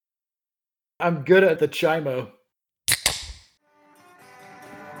I'm good at the chimo.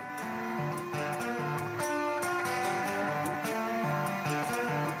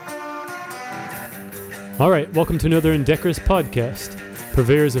 All right, welcome to another Indecorous podcast.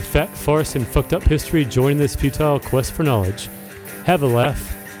 Purveyors of fat, farce, and fucked up history join this futile quest for knowledge. Have a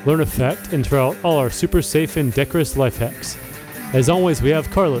laugh, learn a fact, and try out all our super safe and decorous life hacks. As always, we have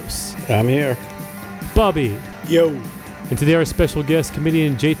Carlos. I'm here. Bobby. Yo. And today our special guest,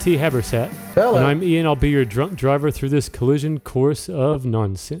 comedian JT Habersat. Hello. And I'm Ian. I'll be your drunk driver through this collision course of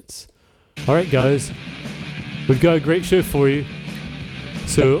nonsense. All right, guys. We've got a great show for you.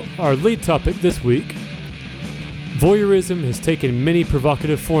 So, our lead topic this week: voyeurism has taken many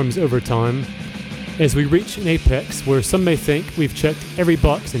provocative forms over time as we reach an apex where some may think we've checked every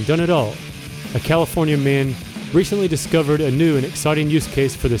box and done it all. A California man recently discovered a new and exciting use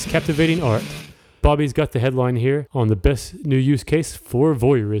case for this captivating art. Bobby's got the headline here on the best new use case for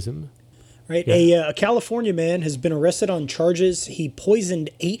voyeurism. Right. Yeah. A California man has been arrested on charges. He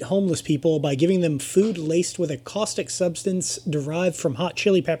poisoned 8 homeless people by giving them food laced with a caustic substance derived from hot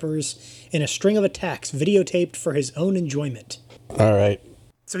chili peppers in a string of attacks videotaped for his own enjoyment. All right.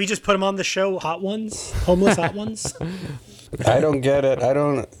 So he just put him on the show, Hot Ones? Homeless Hot Ones? I don't get it.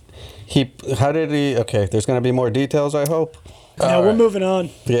 How did he, okay, there's going to be more details, I hope. No, we're moving on.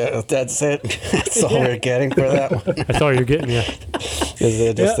 Yeah, that's it. That's all we're getting for that one. That's all you're getting, yeah. Is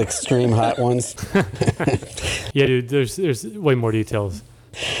it just extreme hot ones? Yeah, dude, there's way more details.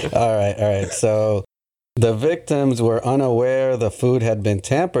 All right. So the victims were unaware the food had been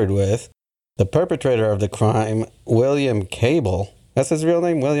tampered with. The perpetrator of the crime, William Cable, that's his real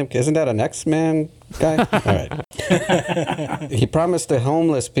name? William, isn't that an X-Man guy? All right. He promised the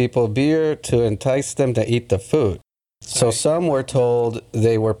homeless people beer to entice them to eat the food. So some were told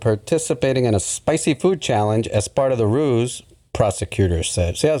they were participating in a spicy food challenge as part of the ruse, prosecutors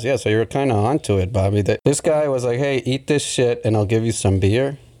said. So, yeah, so you're kind of onto it, Bobby. This guy was like, hey, eat this shit and I'll give you some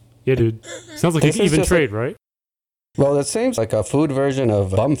beer. Yeah, dude. Sounds like an even trade, right? Well, it seems like a food version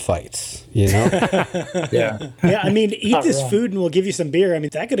of bum fights, you know? Yeah. Yeah, I mean, eat this food and we'll give you some beer. I mean,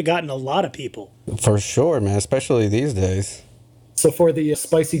 that could have gotten a lot of people. For sure, man, especially these days. So for the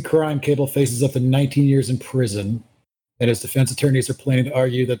spicy crime, Cable faces up to 19 years in prison. And his defense attorneys are planning to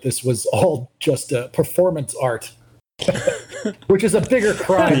argue that this was all just performance art, which is a bigger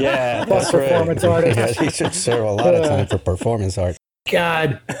crime. Yeah, plus that's performance right. artist. Yeah, he should serve a lot of time for performance art.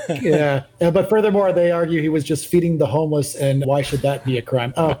 God, yeah. But furthermore, they argue he was just feeding the homeless, and why should that be a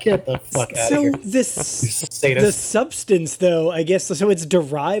crime? Oh, get the fuck out of here. So the substance, though, I guess, so it's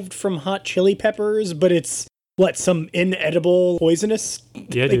derived from hot chili peppers, but it's, what, some inedible poisonous?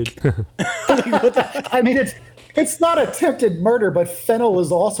 Yeah, dude. I mean, it's not attempted murder, but fennel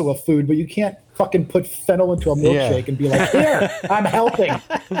is also a food, but you can't fucking put fennel into a milkshake and be like, here, I'm helping.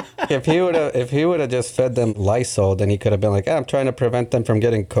 If he would have just fed them Lysol, then he could have been like, I'm trying to prevent them from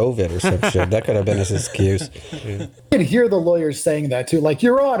getting COVID or some shit. That could have been his excuse. Yeah. You can hear the lawyers saying that too, like,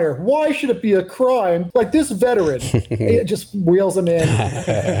 Your Honor, why should it be a crime? Like this veteran, it just wheels him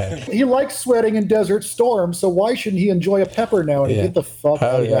in. He likes sweating in Desert Storm, so why shouldn't he enjoy a pepper now? And get the fuck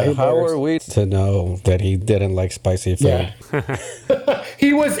out of here. How are we to know that he didn't like spicy food? Yeah.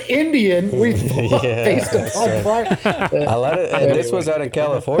 He was Indian. We based upon a lot of, and this was out in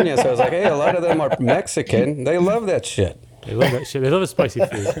California, so I was like, hey, a lot of them are Mexican. They love that shit. They love that shit. They love a spicy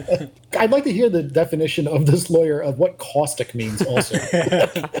food. I'd like to hear the definition of this lawyer of what caustic means also.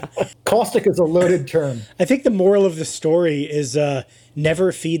 Caustic is a loaded term. I think the moral of the story is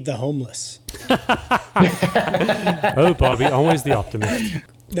never feed the homeless. Oh, Bobby, always the optimist.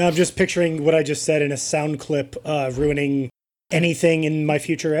 Now I'm just picturing what I just said in a sound clip ruining anything in my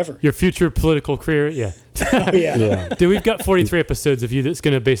future ever. Your future political career, yeah. Oh, yeah. Dude, we've got 43 episodes of you that's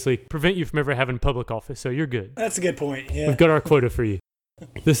going to basically prevent you from ever having public office, so you're good. That's a good point, yeah. We've got our quota for you.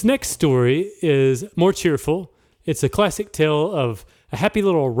 This next story is more cheerful. It's a classic tale of a happy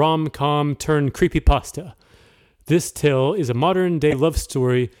little rom-com turned creepypasta. This tale is a modern-day love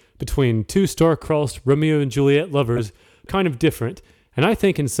story between two star-crossed Romeo and Juliet lovers, kind of different, and I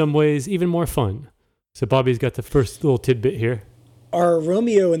think in some ways even more fun. So Bobby's got the first little tidbit here. Our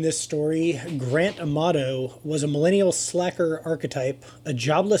Romeo in this story, Grant Amato, was a millennial slacker archetype, a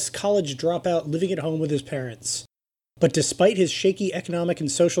jobless college dropout living at home with his parents. But despite his shaky economic and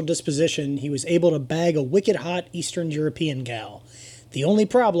social disposition, he was able to bag a wicked hot Eastern European gal. The only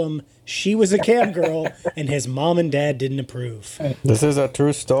problem, she was a cam girl, and his mom and dad didn't approve. This is a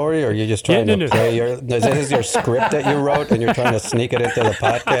true story, or are you just trying to play this is your script that you wrote and you're trying to sneak it into the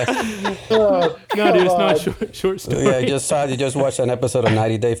podcast? Oh, No, dude, it's come not on. a short story. Yeah, you just watched an episode of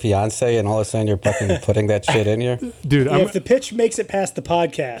 90 Day Fiancé and all of a sudden you're fucking putting that shit in here? Dude, Yeah, if the pitch makes it past the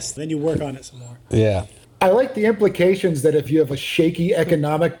podcast, then you work on it some more. Yeah. I like the implications that if you have a shaky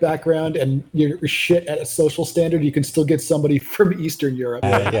economic background and you're shit at a social standard, you can still get somebody from Eastern Europe.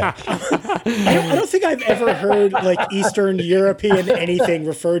 Yeah. I don't think I've ever heard like Eastern European anything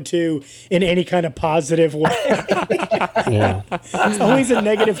referred to in any kind of positive way. Yeah. It's always a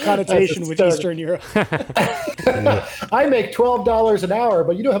negative connotation with Eastern Europe. I make $12 an hour,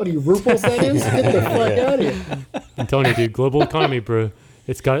 but you know how many rubles that is? Get the fuck out of here. I'm telling you, dude, global economy, bro.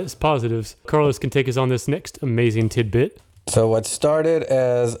 It's got its positives. Carlos can take us on this next amazing tidbit. So what started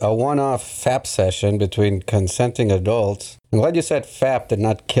as a one-off FAP session between consenting adults. I'm glad you said FAP and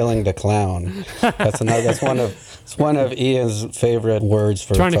not killing the clown. That's one of Ian's favorite words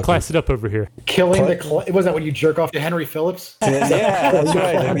for Trying to class it up over here. Killing was that when you jerk off to Henry Phillips? Yeah, that's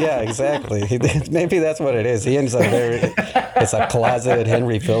right. Yeah, exactly. Maybe that's what it is. Ian's it's a closeted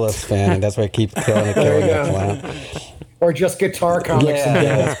Henry Phillips fan, and that's why he keeps killing the clown. Or just guitar comics.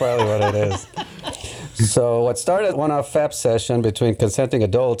 Yeah, that's probably what it is. So what started as one-off FAP session between consenting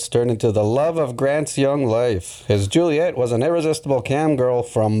adults turned into the love of Grant's young life. His Juliet was an irresistible cam girl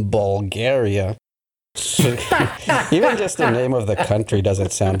from Bulgaria. Even just the name of the country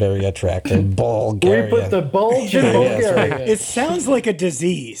doesn't sound very attractive. Bulgaria. We put the bulge in Yeah, that's Bulgaria. right. It sounds like a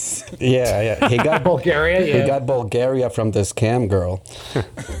disease. Yeah. He got Bulgaria, He yeah. got Bulgaria from this cam girl.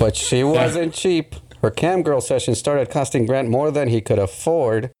 But she wasn't cheap. Her cam girl session started costing Grant more than he could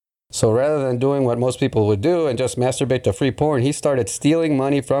afford. So rather than doing what most people would do and just masturbate to free porn, he started stealing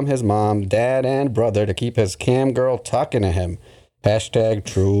money from his mom, dad, and brother to keep his cam girl talking to him. #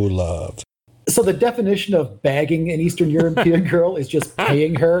 true love. So the definition of bagging an Eastern European girl is just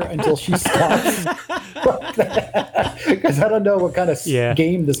paying her until she stops. Because I don't know what kind of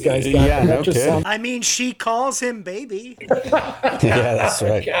game this guy's got. Yeah, That no just kidding. sounds- I mean, she calls him baby. Yeah, that's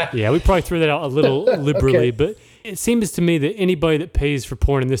right. Yeah, we probably threw that out a little liberally, but it seems to me that anybody that pays for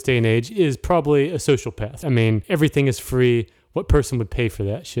porn in this day and age is probably a sociopath. I mean, everything is free. What person would pay for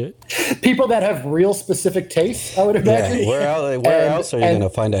that shit? people that have real specific tastes, I would imagine. Yeah, where else are you going to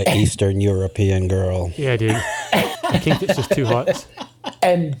find an Eastern European girl? Yeah, dude. I think it's just too hot.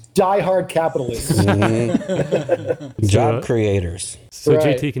 And diehard capitalists. Job creators. So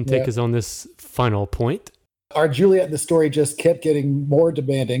Right, JT can take us on this final point. Our Juliet in the story just kept getting more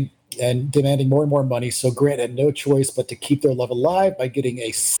demanding and demanding more and more money. So Grant had no choice but to keep their love alive by getting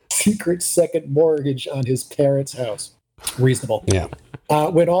a secret second mortgage on his parents' house. Reasonable. Yeah.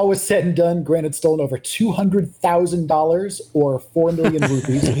 When all was said and done, Grant had stolen over $200,000 or 4 million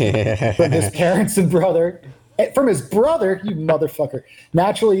rupees from his parents and brother. From his brother, you motherfucker.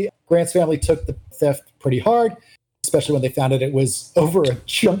 Naturally, Grant's family took the theft pretty hard, especially when they found out it was over a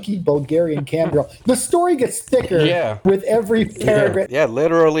chunky Bulgarian cam girl. The story gets thicker with every paragraph. Yeah,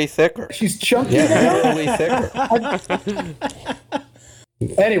 literally thicker. She's chunky. Yeah, literally thicker.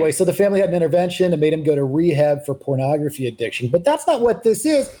 Anyway, so the family had an intervention and made him go to rehab for pornography addiction. But that's not what this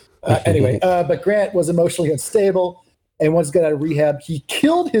is. But Grant was emotionally unstable. And once he got out of rehab, he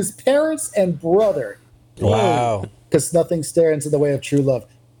killed his parents and brother. Wow. Because nothing stands in the way of true love.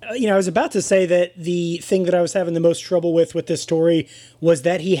 I was about to say that the thing that I was having the most trouble with this story was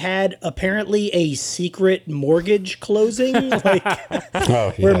that he had apparently a secret mortgage closing,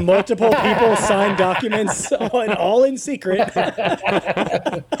 where multiple people signed documents, all in secret.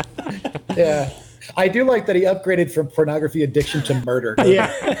 Yeah. I do like that he upgraded from pornography addiction to murder.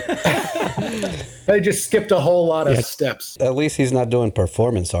 Yeah. They just skipped a whole lot of steps. At least he's not doing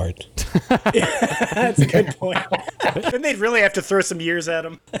performance art. That's a good point. Then they'd really have to throw some years at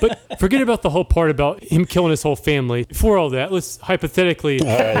him. But forget about the whole part about him killing his whole family. Before all that, let's hypothetically...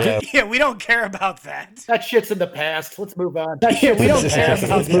 Yeah, we don't care about that. That shit's in the past. Let's move on. We don't care.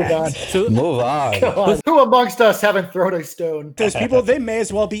 Let's move on. So, Move on. Come on. Who amongst us haven't thrown a stone? Those people, they may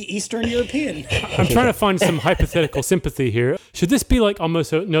as well be Eastern European. I'm trying to find some hypothetical sympathy here. Should this be like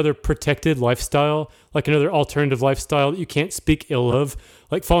almost another protected lifestyle, like another alternative lifestyle that you can't speak ill of?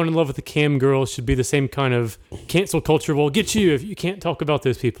 Like falling in love with a cam girl should be the same kind of cancel culture. Well, get you if you can't talk about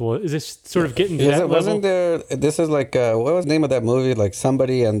those people. Is this sort of getting to that level? Wasn't there? This is like what was the name of that movie? Like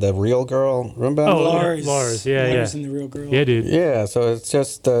Somebody and the Real Girl. Remember? that movie? Lars. Yeah. Lars and the Real Girl. Yeah, dude. Yeah. So it's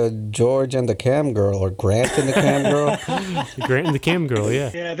just George and the cam girl, or Grant and the cam girl. Grant and the cam girl.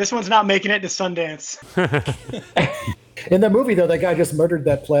 Yeah. Yeah, this one's not making it to Sundance. In the movie, though, that guy just murdered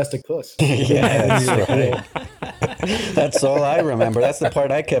that plastic puss. Yeah, that's right. That's all I remember. That's the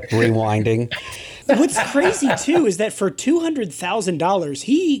part I kept rewinding. What's crazy too is that for $200,000,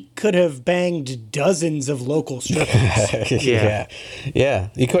 he could have banged dozens of local strippers. Yeah.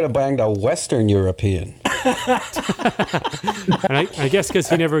 He could have banged a Western European. And I guess because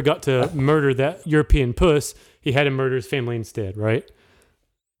he never got to murder that European puss, he had to murder his family instead, right?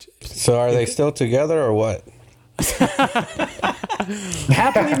 So are they still together or what?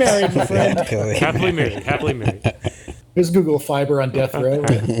 Happily married, my friend. Happily married. There's Google Fiber on death row.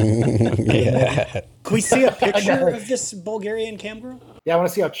 Yeah. Can we see a picture of this Bulgarian cam girl? Yeah, I want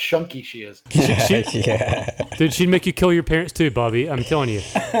to see how chunky she is. Yeah. Dude, she'd make you kill your parents too, Bobby. I'm telling you.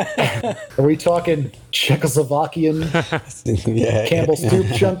 Are we talking Czechoslovakian Yeah. Campbell Soup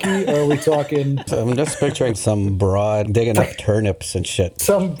chunky? Or are we talking So I'm just picturing some broad digging up turnips and shit.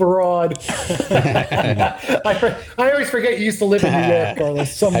 some broad? I always forget you used to live in New York,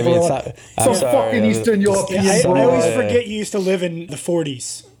 Carlos. Some I mean, it's broad. not- I'm Some sorry, fucking I was Eastern just- European I broad. always forget you used to live in the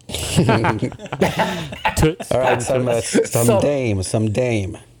 40s. Toots. All right, some dame.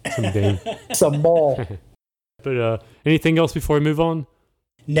 Someday. Some mall. But anything else before we move on?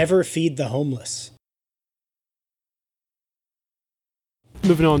 Never feed the homeless.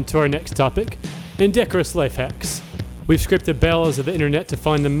 Moving on to our next topic, indecorous life hacks. We've scraped the bowels of the internet to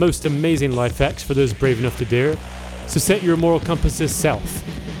find the most amazing life hacks for those brave enough to dare. So set your moral compasses south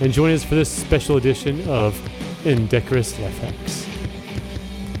and join us for this special edition of Indecorous Life Hacks.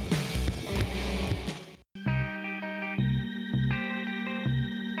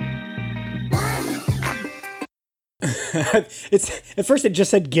 It's at first it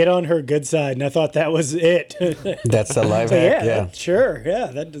just said get on her good side, and I thought that was it. That's a life hack. Yeah. Sure. Yeah,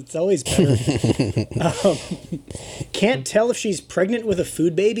 that's always better. Can't tell if she's pregnant with a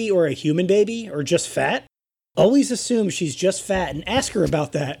food baby or a human baby or just fat? Always assume she's just fat and ask her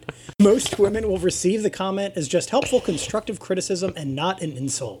about that. Most women will receive the comment as just helpful, constructive criticism and not an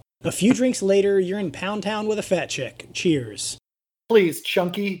insult. A few drinks later, you're in Pound Town with a fat chick. Cheers. Please,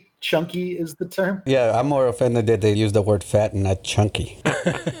 chunky. Chunky is the term. Yeah, I'm more offended that they use the word fat and not chunky.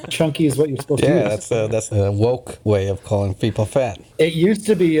 Chunky is what you're supposed to Yeah, use. that's a woke way of calling people fat. It used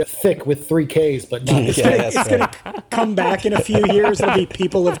to be thick with 3 Ks, but not this Yeah, that's right. Come back in a few years, it'll be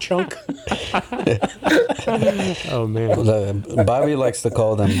people of chunk. Oh, man. Bobby likes to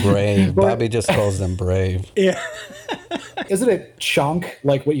call them brave. Bobby just calls them brave. Yeah. Isn't it chonk,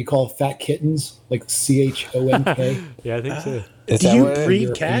 like what you call fat kittens? Like CHONK? Yeah, I think so. Is Do that you what it is? breed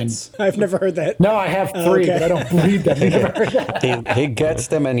European. cats? I've never heard that. No, I have 3, okay. but I don't breed them. I never heard that. He gets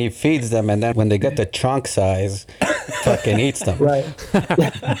them and he feeds them, and then when they get the chunk size, fucking eats them. Right.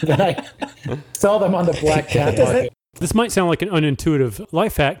 Then I sell them on the black cat market. This might sound like an unintuitive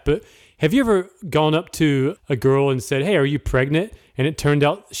life hack, but have you ever gone up to a girl and said, "Hey, are you pregnant?" And it turned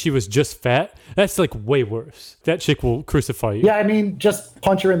out she was just fat? That's like way worse. That chick will crucify you. Yeah, I mean, just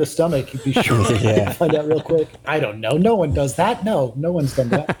punch her in the stomach. You'd be sure Yeah. to find out real quick. I don't know. No one does that. No one's done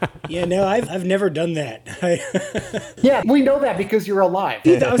that. Yeah, no, I've never done that. Yeah, we know that because you're alive.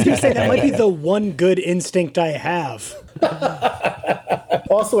 I was going to say that might be the one good instinct I have.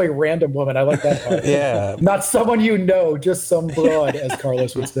 Also a random woman. I like that part. Yeah. Not someone you know, just some broad, as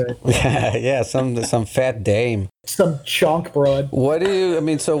Carlos would say. Yeah, some fat dame. Some chonk broad. What do you? I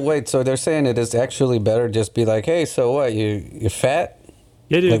mean, so wait. So they're saying it is actually better just be like, hey, so what? You fat?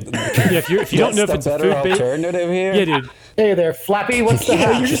 Yeah, dude. Yeah, if you don't know if it's a better food bait. alternative here. Yeah, dude. Hey there, Flappy. What's the You know,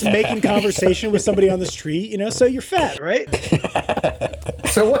 hack? you're just making conversation with somebody on the street, so you're fat, right?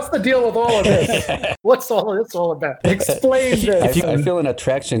 So what's the deal with all of this? What's all of this all about? Explain this. I feel an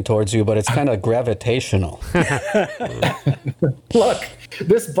attraction towards you, but it's kind of gravitational. Look,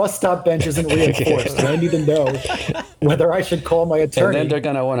 this bus stop bench isn't reinforced. I need to know whether I should call my And attorney. then they're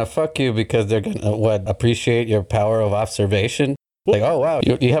gonna want to fuck you because they're gonna appreciate your power of observation. Like, oh wow,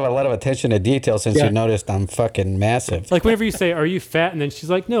 you have a lot of attention to detail since Yeah. you noticed I'm fucking massive. Like whenever you say, "Are you fat?" and then she's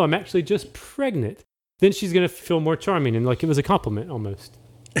like, "No, I'm actually just pregnant." Then she's gonna feel more charming and like it was a compliment almost.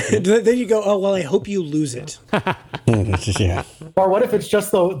 Then you go, oh, well, I hope you lose it. Yeah. Or what if it's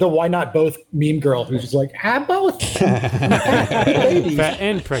just the why not both meme girl who's just like, have both. Ladies. Fat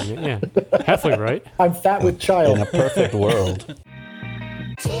and pregnant, yeah. Halfway right. I'm fat with In child. a perfect world.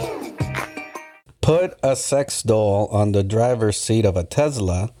 Put a sex doll on the driver's seat of a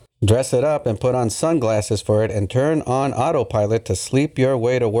Tesla, dress it up and put on sunglasses for it, and turn on autopilot to sleep your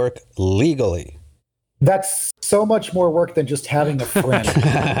way to work legally. That's so much more work than just having a friend.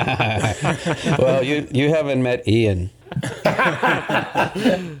 Well, you haven't met Ian.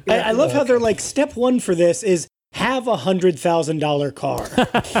 I love how they're like, step one for this is have $100,000 car.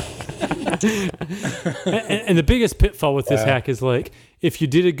 And the biggest pitfall with this hack is like, if you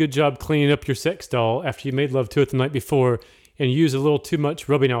did a good job cleaning up your sex doll after you made love to it the night before and you used a little too much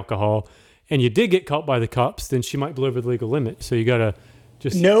rubbing alcohol and you did get caught by the cops, then she might blow over the legal limit. So you got to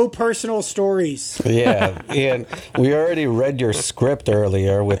just... No personal stories. Yeah, Ian, we already read your script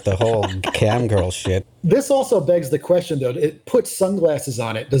earlier with the whole cam girl shit. This also begs the question, though. It puts sunglasses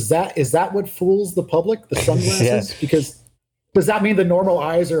on it. Is that what fools the public? The sunglasses? Yeah. Because does that mean the normal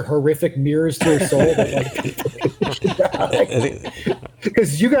eyes are horrific mirrors to her soul?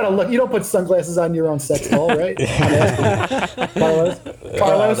 Because you got to look. You don't put sunglasses on your own sex doll, right? Carlos?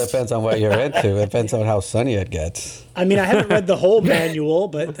 Well, it depends on what you're into. It depends on how sunny it gets. I mean, I haven't read the whole manual,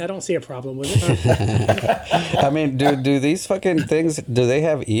 but I don't see a problem with it. I mean, do these fucking things, do they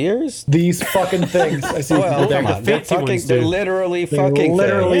have ears? These fucking things. I see. Well, come on. They're literally fucking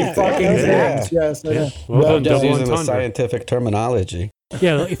things. Fucking Yeah. things. Yes. Yeah. Well, Well I'm done, just double using the entendre. scientific terminology.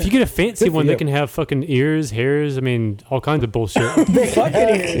 Yeah, if you get a fancy Good for one, you. they can have fucking ears, hairs, I mean, all kinds of bullshit. they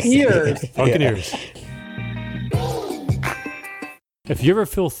have ears. Fucking Yeah. ears. If you ever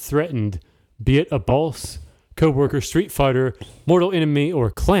feel threatened, be it a boss, coworker, street fighter, mortal enemy,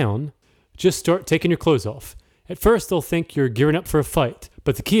 or clown, just start taking your clothes off. At first, they'll think you're gearing up for a fight,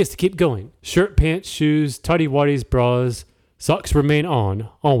 but the key is to keep going. Shirt, pants, shoes, tighty-whities, bras, socks remain on,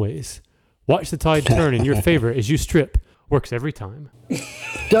 always. Watch the tide turn in your favor as you strip. Works every time.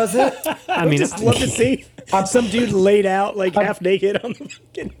 Does it? I mean, Just love to see some dude laid out like half naked on the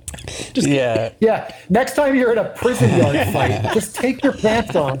fucking. Yeah. Yeah. Next time you're in a prison yard fight, just take your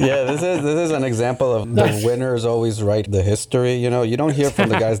pants off. Yeah, this is an example of the winners always write the history. You know, you don't hear from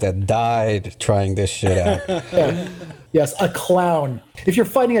the guys that died trying this shit out. Yeah. Yes, a clown. If you're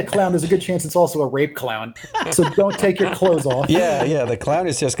fighting a clown, there's a good chance it's also a rape clown. So don't take your clothes off. Yeah, the clown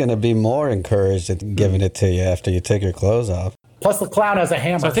is just going to be more encouraged at giving it to you after you take your clothes off. Plus, the clown has a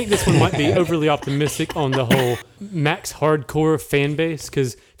hammer. So I think this one might be overly optimistic on the whole Max Hardcore fan base,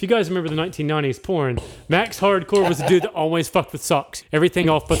 because if you guys remember the 1990s porn, Max Hardcore was the dude that always fucked with socks. Everything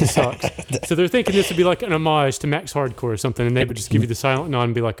off but the socks. So they're thinking this would be like an homage to Max Hardcore or something, and they would just give you the silent nod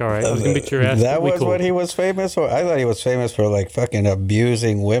and be like, all right, I was going to beat your ass. That but we was cool. what he was famous for? I thought he was famous for like fucking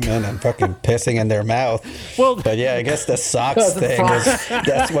abusing women and fucking pissing in their mouth. Well, But yeah, I guess the socks The thing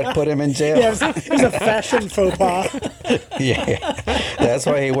that's what put him in jail. Yeah, it was a fashion faux pas. Yeah. That's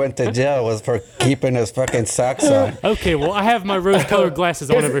why he went to jail, was for keeping his fucking socks on. okay, well, I have my rose-colored glasses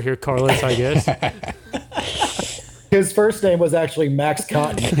on over here, Carlos, I guess. His first name was actually Max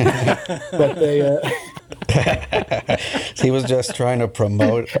Cotton. But they, He was just trying to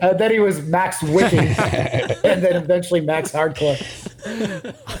promote. and then he was Max Wiki. And then eventually Max Hardcore.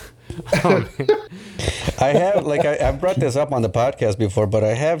 I have, like, I've brought this up on the podcast before, but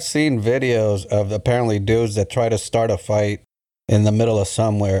I have seen videos of apparently dudes that try to start a fight in the middle of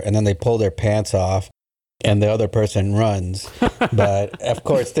somewhere, and then they pull their pants off, and the other person runs. But of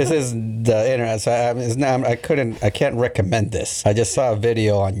course, this is the internet, so I can't recommend this. I just saw a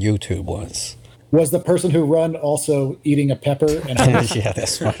video on YouTube once. Was the person who run also eating a pepper? And Yeah,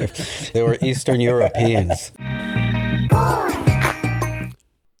 that's right. They were Eastern Europeans.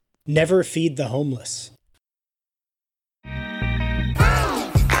 Never feed the homeless.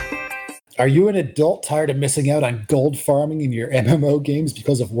 Are you an adult tired of missing out on gold farming in your MMO games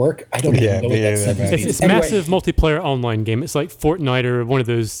because of work? I don't Yeah, even know what me that either, sentence man. means. It's Anyway, massive multiplayer online game. It's like Fortnite or one of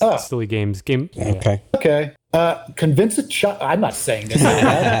those silly games. Okay. Okay. Convince a child. I'm not saying this. out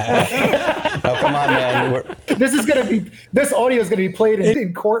loud. Oh, come on, man. This audio is gonna be played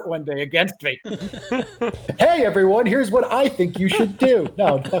in court one day against me. Hey everyone, here's what I think you should do.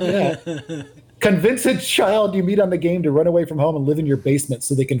 No, fuck that. Convince a child you meet on the game to run away from home and live in your basement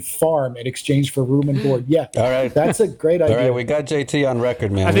so they can farm in exchange for room and board. Yeah. All right. That's a great All idea. right, we got JT on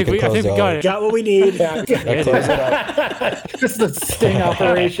record, man. I think we got it. Got what we need. Yeah. Close it up. This is a sting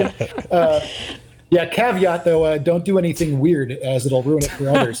operation. Yeah, caveat though, don't do anything weird as it'll ruin it for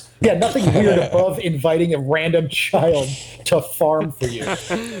others. Yeah, nothing weird above inviting a random child to farm for you.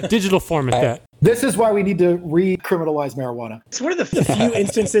 Digital form at that. This is why we need to recriminalize marijuana. It's one of the few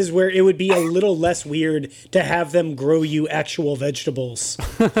instances where it would be a little less weird to have them grow you actual vegetables.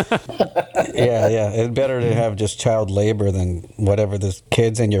 Yeah. It's better to have just child labor than whatever this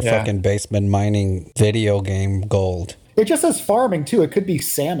kids in your fucking basement mining video game gold. It just says farming too. It could be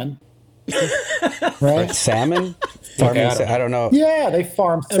salmon. Right? Salmon? Farming, I don't know. Yeah, they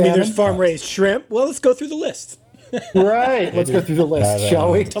farm I salmon. mean, there's farm raised shrimp. Well, let's go through the list. Right. Let's go through the list,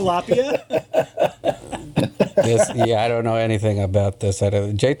 shall we? Tilapia. I don't know anything about this.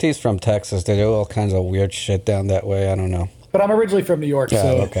 JT's from Texas. They do all kinds of weird shit down that way. I don't know. But I'm originally from New York,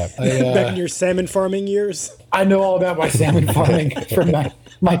 so okay. Back in your salmon farming years. I know all about my salmon farming from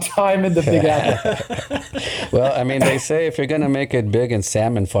my time in the Big Apple. Well, I mean, they say if you're going to make it big in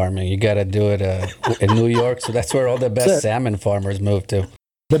salmon farming, you got to do it in New York. So that's where all the best salmon farmers move to.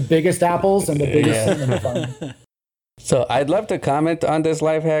 The biggest apples and the biggest salmon farming. So I'd love to comment on this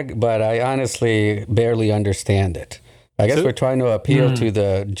life hack, but I honestly barely understand it. I guess we're trying to appeal to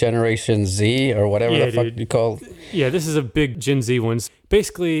the Generation Z or whatever the fuck you call it. Yeah, this is a big Gen Z one.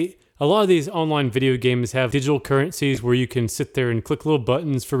 Basically, a lot of these online video games have digital currencies where you can sit there and click little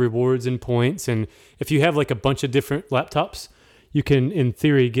buttons for rewards and points. And if you have like a bunch of different laptops, you can, in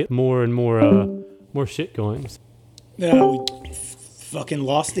theory, get more and more shit going. No, we fucking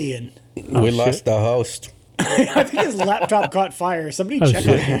lost Ian. We lost the host. I think his laptop caught fire. Somebody check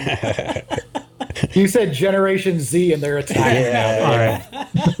on him. You said Generation Z and they're attacking. Yeah,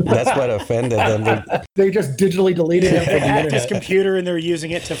 that's what offended them. They just digitally deleted him from the Hacked his internet. computer and they're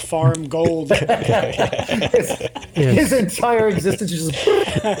using it to farm gold. His entire existence is just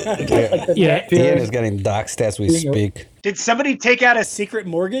like the net Ian here. is getting doxxed as we speak. Did somebody take out a secret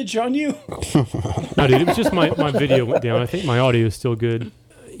mortgage on you? No, dude, it was just my video went down. I think my audio is still good.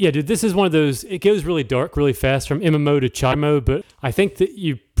 Yeah, dude, this is one of those, it goes really dark really fast from MMO to Chimo, but I think that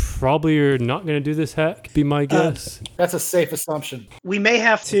you probably are not going to do this hack, be my guess. That's a safe assumption. We may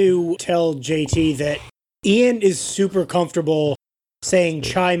have to tell JT that Ian is super comfortable saying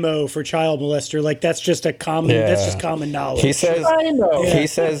Chimo for child molester. Like that's just that's just common knowledge. He says, Chimo.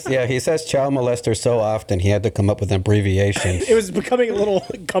 he says child molester so often he had to come up with an abbreviation. It was becoming a little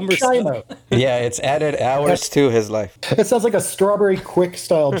cumbersome. Chimo. Yeah, it's added hours to his life. It sounds like a strawberry quick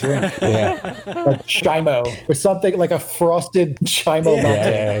style drink. Yeah, Like Chimo. Or something like a frosted Chimo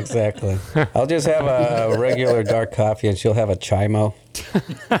latte. yeah, exactly. I'll just have a regular dark coffee and she'll have a Chimo.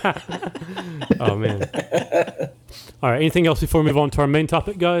 Oh, man. All right, anything else before we move on to our main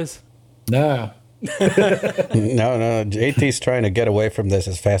topic, guys? No. No, JT's trying to get away from this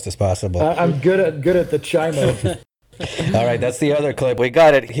as fast as possible. I'm good at the Chimo. All right, that's the other clip. We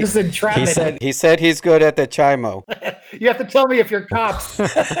got it. This is entrapment. He said he's good at the Chimo. You have to tell me if you're cops.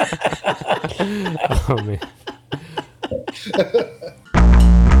 Oh, man.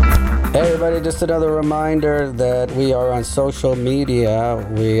 Hey everybody, just another reminder that we are on social media.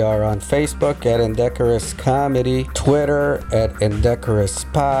 We are on Facebook at Indecorous Comedy, Twitter at Indecorous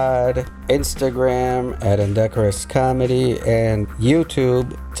Pod, Instagram at Indecorous Comedy, and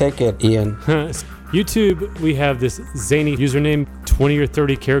YouTube. Take it, Ian. YouTube, we have this zany username, 20 or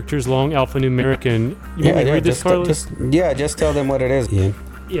 30 characters long, alphanumeric, and you want me to read this, Carlos? Just tell them what it is, Ian.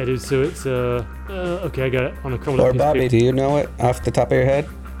 Yeah, dude, so it's, okay, I got it on a chroma. Or Bobby, do you know it off the top of your head?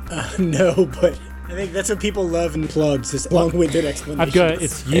 No, but I think that's what people love in plugs, is long-winded explanations. I've got,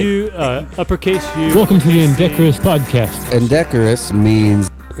 it's U, uppercase U. Welcome to the Indecorous Podcast. Indecorous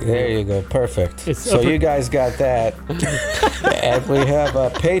means... There you go, perfect. It's So you guys got that. And we have a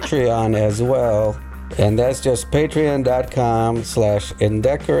Patreon as well. And that's just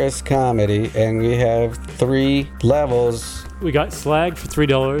patreon.com/Indecorous Comedy. And we have 3 levels. We got Slag for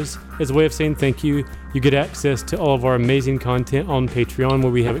 $3 as a way of saying thank you. You get access to all of our amazing content on Patreon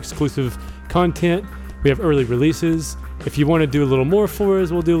where we have exclusive content. We have early releases. If you want to do a little more for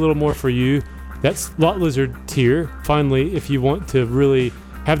us, we'll do a little more for you. That's Lot Lizard tier. Finally, if you want to really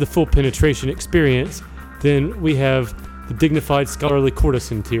have the full penetration experience, then we have the Dignified Scholarly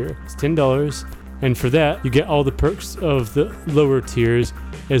Courtesan tier. It's $10. And for that, you get all the perks of the lower tiers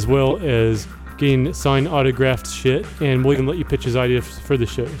as well as getting signed autographed shit, and we'll even let you pitch his ideas for the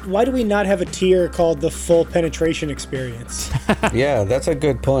show. Why do we not have a tier called the full penetration experience? Yeah, that's a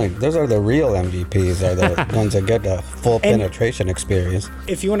good point. Those are the real MVPs, are the ones that get the full penetration experience.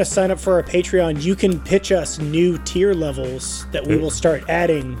 If you want to sign up for our Patreon, you can pitch us new tier levels that we will start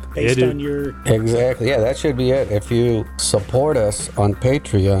adding based on your... Exactly. Yeah, that should be it. If you support us on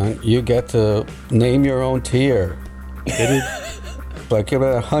Patreon, you get to name your own tier. Like give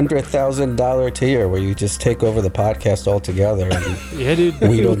it $100,000 tier where you just take over the podcast altogether and Yeah, dude.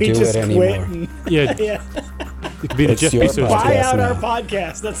 we don't do just it quit anymore. and- Yeah, yeah. it could be the It's Jeff your Bezos. podcast. Buy out our now.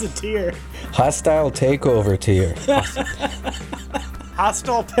 podcast. That's a tier. Hostile takeover tier.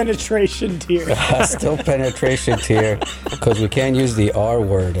 Hostile penetration tier. Hostile penetration tier because we can't use the R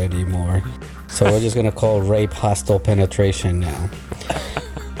word anymore. So we're just going to call rape hostile penetration now.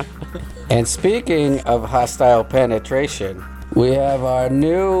 And speaking of hostile penetration, we have our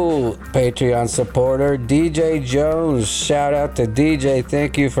new Patreon supporter, DJ Jones. Shout out to DJ.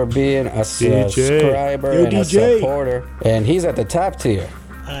 Thank you for being a subscriber Yo, and a DJ. supporter. And he's at the top tier.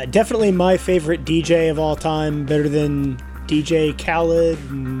 Definitely my favorite DJ of all time. Better than DJ Khaled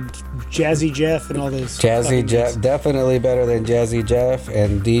and Jazzy Jeff and all those. Jazzy fucking Jeff, dudes. definitely better than Jazzy Jeff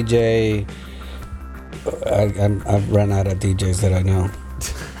and DJ. I've run out of DJs that I know.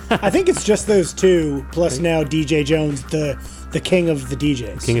 I think it's just those two, plus now DJ Jones, the king of the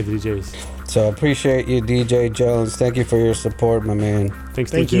DJs. King of the DJs. So appreciate you, DJ Jones. Thank you for your support, my man.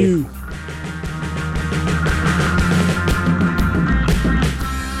 Thanks, Thank DJ. you.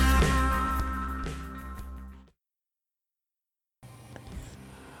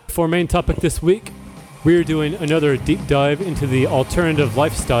 For our main topic this week, we're doing another deep dive into the alternative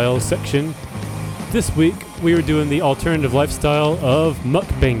lifestyle section. This week, we are doing the alternative lifestyle of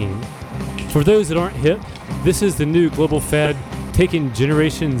mukbanging. For those that aren't hip, this is the new global fad taking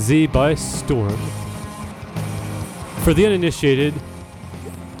Generation Z by storm. For the uninitiated,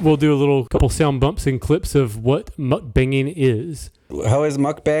 we'll do a little couple sound bumps and clips of what mukbanging is. How is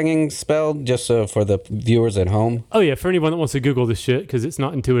mukbanging spelled? Just for the viewers at home. Oh yeah, for anyone that wants to Google this shit, because it's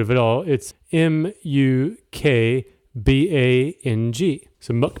not intuitive at all, it's M-U-K-B-A-N-G.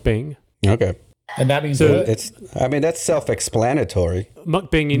 So mukbang. Okay. And that means So what? That's self-explanatory.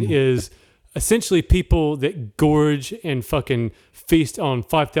 Mukbanging is essentially people that gorge and fucking feast on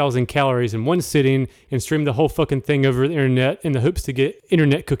 5,000 calories in one sitting and stream the whole fucking thing over the internet in the hopes to get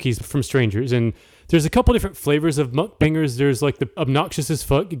internet cookies from strangers. And there's a couple different flavors of mukbangers. There's like the obnoxious as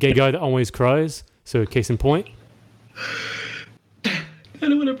fuck gay guy that always cries. So case in point. I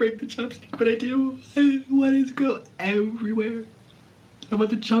don't want to break the chopstick, but I do. I want it to go everywhere. I want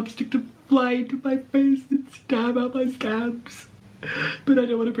the chopstick to fly into my face and stab out my scabs. But I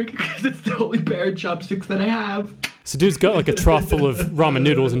don't want to break it because it's the only pair of chopsticks that I have. So dude's got like a trough full of ramen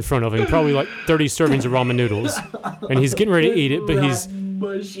noodles in front of him, probably like 30 servings of ramen noodles. And he's getting ready to eat it, but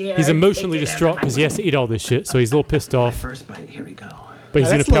he's emotionally distraught because he has to eat all this shit. So he's a little pissed off, First bite, here we go. but he's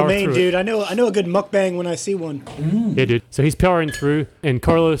going That's to Lil power Main, through dude. it. I know a good mukbang when I see one. Yeah, dude. So he's powering through. And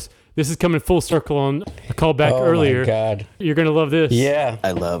Carlos, this is coming full circle on a call back earlier. Oh my God. You're going to love this. Yeah.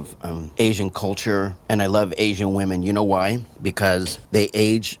 I love Asian culture, and I love Asian women. You know why? Because they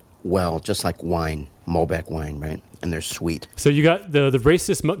age well, just like wine, Malbec wine, right? And they're sweet. So you got the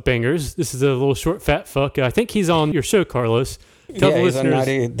racist mukbangers. This is a little short fat fuck. I think he's on your show, Carlos. Tell the He's on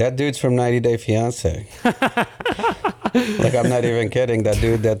listeners. that dude's from 90 Day Fiance. Like, I'm not even kidding. That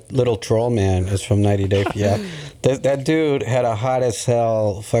dude, that little troll man, is from 90 Day Fiance. That dude had a hot as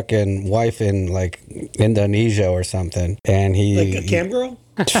hell fucking wife in like Indonesia or something, and he Like a cam girl?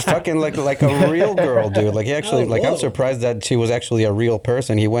 fucking like a real girl, dude. Like he actually, I'm whoa. surprised that she was actually a real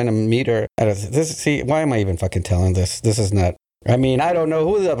person. He went and meet her. Why am I even fucking telling this? This is not. I mean, I don't know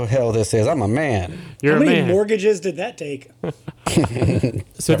who the hell this is. I'm a man. You're How a many man. mortgages did that take?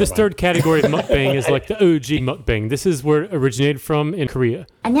 So this third category of mukbang is like the OG mukbang. This is where it originated from in Korea.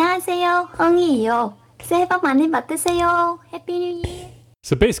 안녕하세요, 홍이에요. 새해 복 많이 받으세요. Happy New Year.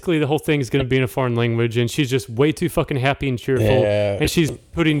 So basically, the whole thing is going to be in a foreign language, and she's just way too fucking happy and cheerful, Yeah. and she's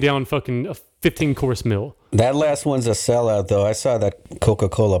putting down fucking a 15-course meal. That last one's a sellout, though. I saw that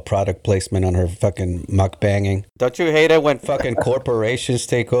Coca-Cola product placement on her fucking mukbanging. Don't you hate it when fucking corporations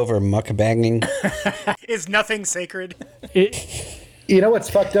take over mukbanging? Is nothing sacred? You know what's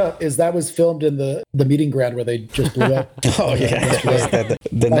fucked up is that was filmed in the meeting ground where they just blew up. Oh, yeah.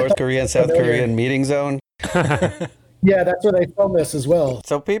 The North Korean, South Korean meeting zone. Yeah, that's where they filmed this as well.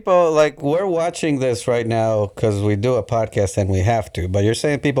 So people, like, we're watching this right now because we do a podcast and we have to. But you're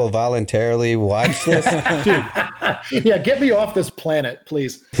saying people voluntarily watch this? Yeah, get me off this planet,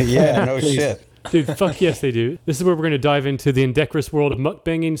 please. Yeah, no Please. shit. Dude, fuck yes, they do. This is where we're going to dive into the indecorous world of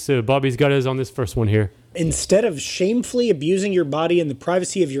mukbanging, so Bobby's got us on this first one here. Instead of shamefully abusing your body in the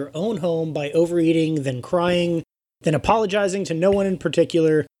privacy of your own home by overeating, then crying, then apologizing to no one in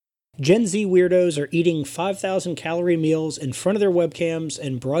particular, Gen Z weirdos are eating 5,000 calorie meals in front of their webcams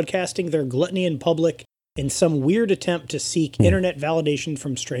and broadcasting their gluttony in public in some weird attempt to seek internet validation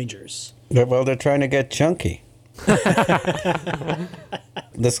from strangers. Well, they're trying to get chunky.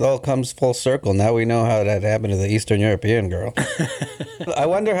 This all comes full circle. Now we know how that happened to the Eastern European girl. I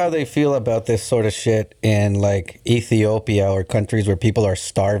wonder how they feel about this sort of shit in like Ethiopia or countries where people are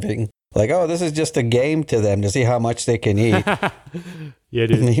starving. Like, oh, this is just a game to them to see how much they can eat. Yeah,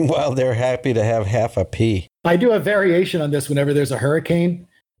 dude. Meanwhile, they're happy to have half a pea. I do a variation on this whenever there's a hurricane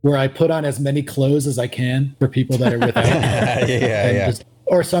where I put on as many clothes as I can for people that are without. Yeah.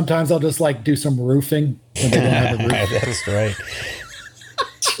 Or sometimes I'll just like do some roofing when they don't have a roof. That's right.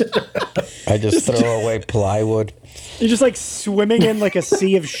 I just throw away plywood. You're just like swimming in like a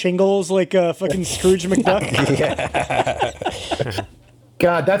sea of shingles like fucking Scrooge McDuck.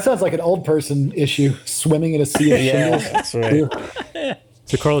 God, that sounds like an old person issue, swimming in a sea of Yeah, shingles. that's right.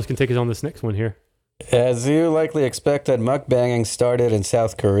 So Carlos can take us on this next one here. As you likely expected, mukbanging started in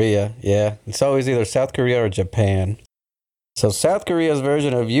South Korea. Yeah, it's always either South Korea or Japan. So South Korea's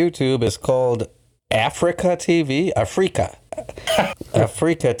version of YouTube is called Africa TV? Africa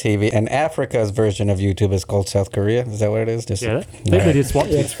TV. And Africa's version of YouTube is called South Korea. Is that what it is? Just, Yeah, they did swap.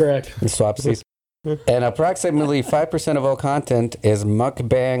 That's correct. Swapsies. And approximately 5% of all content is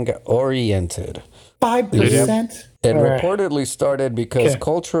mukbang oriented. 5%? It All right. reportedly started because Okay.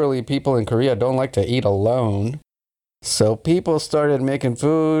 culturally people in Korea don't like to eat alone. So people started making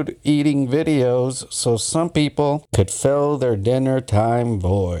food, eating videos, so some people could fill their dinner time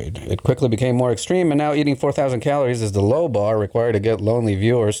void. It quickly became more extreme, and now eating 4,000 calories is the low bar required to get lonely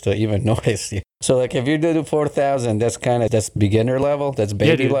viewers to even notice you. So like if you do 4,000, that's beginner level, that's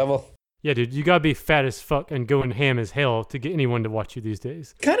baby dude. level. Yeah, dude, you gotta be fat as fuck and going ham as hell to get anyone to watch you these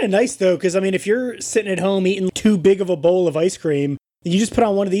days. Kind of nice though, because I mean, if you're sitting at home eating too big of a bowl of ice cream, you just put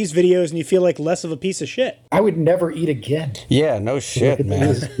on one of these videos and you feel like less of a piece of shit. I would never eat again. Yeah, no shit, man.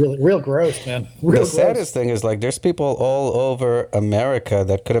 This is real gross, man. Real The gross. saddest thing is, like, there's people all over America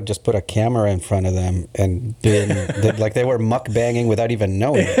that could have just put a camera in front of them and been, like, they were mukbanging without even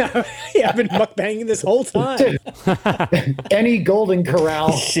knowing it. Yeah, I've been mukbanging this whole time. Any Golden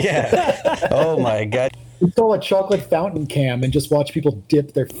Corral. Yeah. Oh, my God. Throw a chocolate fountain cam and just watch people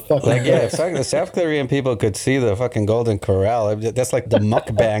dip their fucking. Like, yeah, if the South Korean people could see the fucking Golden Corral, that's like the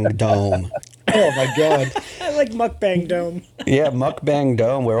mukbang dome. Oh, my God. I like mukbang dome. Yeah, mukbang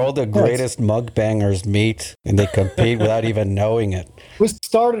dome, where all the greatest mukbangers meet and they compete without even knowing it. We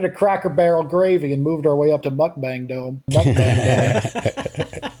started at Cracker Barrel Gravy and moved our way up to Mukbang Dome.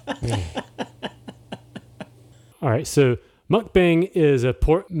 Mukbang Dome. All right, so mukbang is a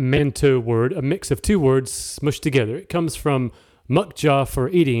portmanteau word, a mix of two words smushed together. It comes from mukja for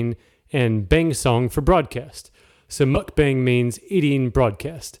eating and bang song for broadcast. So mukbang means eating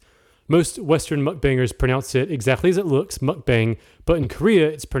broadcast. Most Western mukbangers pronounce it exactly as it looks, mukbang, but in Korea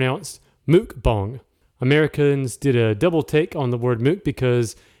it's pronounced mukbang. Americans did a double take on the word muk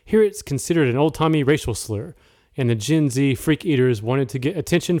because here it's considered an old-timey racial slur, and the Gen Z freak eaters wanted to get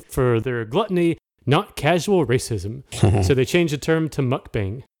attention for their gluttony, not casual racism. So they changed the term to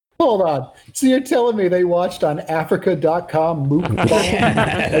mukbang. Hold on. So you're telling me they watched on Africa.com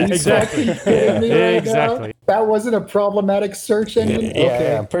Mukbang? Are you Exactly. fucking kidding me Yeah, right exactly. now? That wasn't a problematic search engine? Yeah,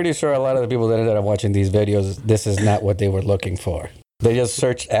 Okay. I'm pretty sure a lot of the people that ended up watching these videos, this is not what they were looking for. They just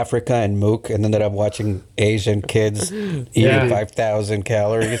searched Africa and mook and ended up watching Asian kids eating Yeah. 5,000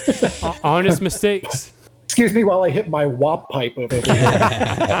 calories. Honest mistakes. Excuse me while I hit my WAP pipe over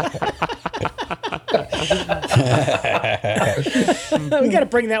here. We got to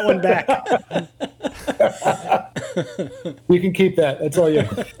bring that one back. You can keep that. That's all you.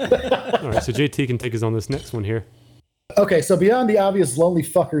 All right, so JT can take us on this next one here. Okay, so beyond the obvious lonely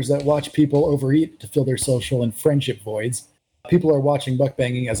fuckers that watch people overeat to fill their social and friendship voids, people are watching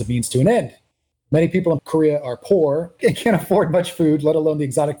mukbanging as a means to an end. Many people in Korea are poor and can't afford much food, let alone the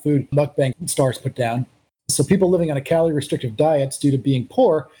exotic food mukbang stars put down. So people living on a calorie-restrictive diets due to being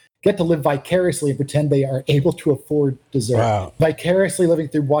poor get to live vicariously and pretend they are able to afford dessert. Wow. Vicariously living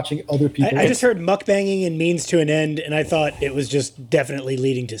through watching other people. I just heard mukbanging and means to an end, and I thought it was just definitely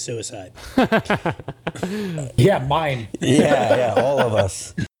leading to suicide. Yeah, mine. Yeah, all of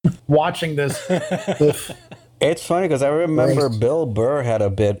us. Watching this. Ugh. It's funny because I remember Right. Bill Burr had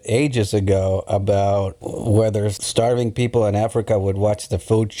a bit ages ago about whether starving people in Africa would watch the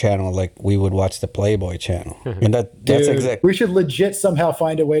Food Channel like we would watch the Playboy Channel. And that's Dude, exactly. we should legit somehow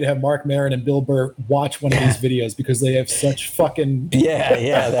find a way to have Mark Maron and Bill Burr watch one of these videos because they have such fucking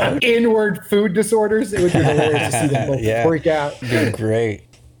Yeah, that would inward food disorders. It would be hilarious to see them both Yeah. freak out. be great.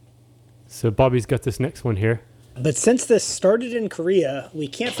 So Bobby's got this next one here. But since this started in Korea, we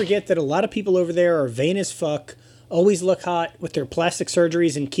can't forget that a lot of people over there are vain as fuck, always look hot with their plastic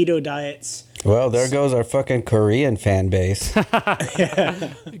surgeries and keto diets. Well, there goes our fucking Korean fan base.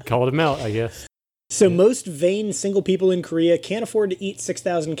 Called him out, I guess. So most vain single people in Korea can't afford to eat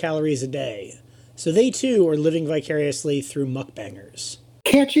 6,000 calories a day. So they too are living vicariously through mukbangers.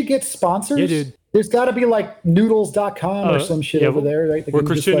 Can't you get sponsors? Yeah, dude. There's got to be like noodles.com or some shit yeah, over there. Right? They We're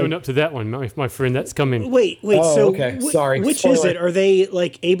can just, crescendoing like- up to that one, my friend. That's coming. Wait, Oh, so okay. Sorry. which is Spoiler. it? Are they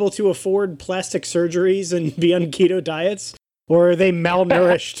like able to afford plastic surgeries and be on keto diets? Or are they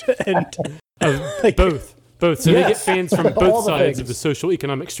malnourished and like, Both. So they get Yes. fans from All both the sides things. of the social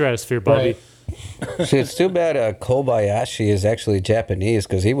economic stratosphere, Bobby. Right. See, it's too bad Kobayashi is actually Japanese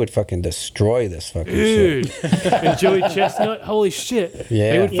because he would fucking destroy this fucking shit. Dude. And Joey Chestnut, holy shit.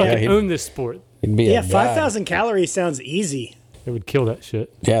 Yeah, They would yeah, fucking he'd- own this sport. He'd be Yeah, a god. 5,000 calories sounds easy. It would kill that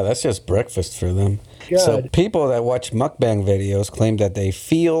shit. Yeah, that's just breakfast for them. So God. people that watch mukbang videos claim that they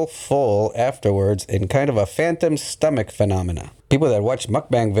feel full afterwards in kind of a phantom stomach phenomena. People that watch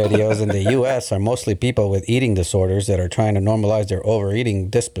mukbang videos in the U.S. are mostly people with eating disorders that are trying to normalize their overeating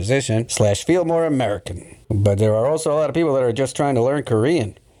disposition / feel more American. But there are also a lot of people that are just trying to learn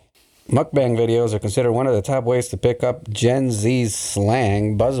Korean. Mukbang videos are considered one of the top ways to pick up Gen Z's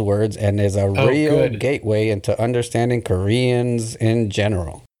slang, buzzwords, and is a real gateway into understanding Koreans in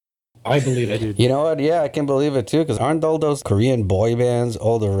general. I believe it. You know what? Yeah, I can believe it too, because aren't all those Korean boy bands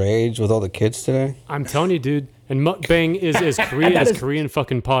all the rage with all the kids today? I'm telling you, dude. And mukbang is as Korean as Korean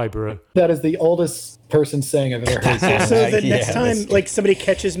fucking pie, bro. That is the oldest person saying I've ever heard. So the next time like somebody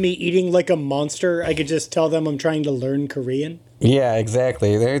catches me eating like a monster, I could just tell them I'm trying to learn Korean. Yeah,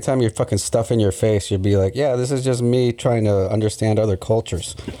 exactly. Anytime you're fucking stuffing your face, you'll be like, yeah, this is just me trying to understand other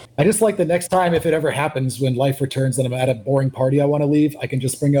cultures. I just like the next time, if it ever happens, when life returns and I'm at a boring party I want to leave, I can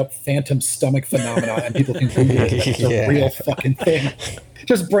just bring up phantom stomach phenomena and people can Google it. It's a real fucking thing.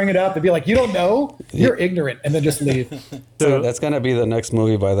 Just bring it up and be like, you don't know? You're ignorant. And then just leave. So that's going to be the next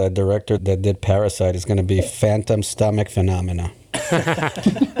movie by that director that did Parasite. It's going to be Phantom Stomach Phenomena.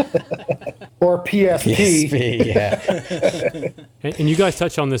 Or PSP. PSP, yeah. And you guys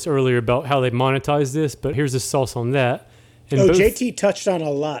touched on this earlier about how they monetize this, but here's the sauce on that. And JT touched on a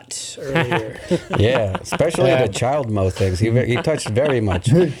lot earlier. Yeah, especially the child mo things. He touched very much.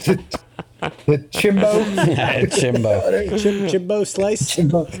 The Chimbo. Chimbo slice.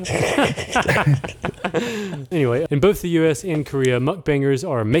 Anyway, in both the US and Korea, mukbangers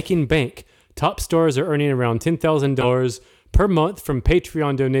are making bank. Top stars are earning around $10,000 per month from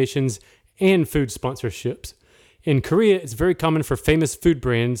Patreon donations and food sponsorships. In Korea, it's very common for famous food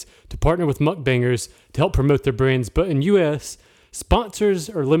brands to partner with mukbangers to help promote their brands, but in US, sponsors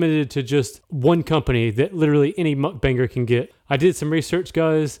are limited to just one company that literally any mukbanger can get. I did some research,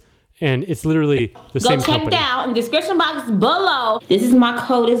 guys, and it's literally the same company. Go check it out in the description box below. This is my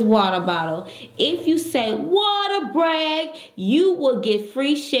code is water bottle. If you say water brag, you will get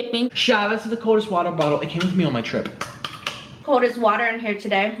free shipping. Shout out to the coldest water bottle. It came with me on my trip. Coldest water in here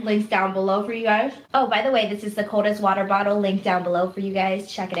today. Links down below for you guys. Oh, by the way, this is the coldest water bottle. Link down below for you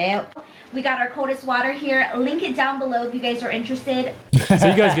guys. Check it out. We got our coldest water here. Link it down below if you guys are interested. So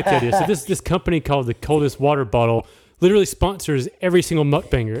you guys get the idea. So this company called the Coldest Water Bottle literally sponsors every single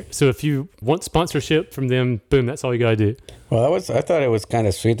mukbanger. So if you want sponsorship from them, boom, that's all you gotta do. Well, I thought it was kind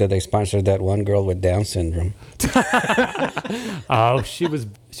of sweet that they sponsored that one girl with Down syndrome. Oh, she was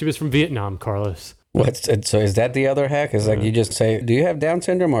from Vietnam, Carlos. So is that the other hack? Is like you just say, do you have Down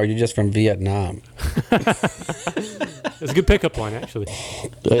syndrome or are you just from Vietnam? It's a good pickup line, actually.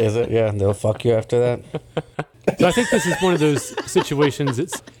 Is it? Yeah, they'll fuck you after that. So I think this is one of those situations.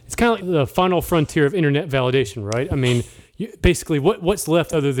 It's kind of like the final frontier of internet validation, right? I mean, basically, what's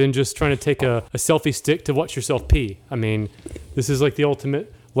left other than just trying to take a selfie stick to watch yourself pee? I mean, this is like the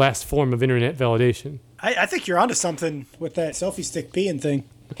ultimate last form of internet validation. I think you're onto something with that selfie stick peeing thing.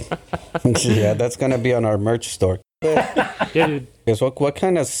 Yeah, that's going to be on our merch store. Yeah, dude. Because what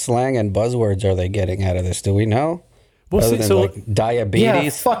kind of slang and buzzwords are they getting out of this? Do we know? Well, Other than like diabetes? Yeah,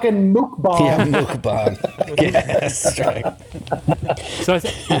 fucking mukbang. Yeah, mukbang. Yes, right. So I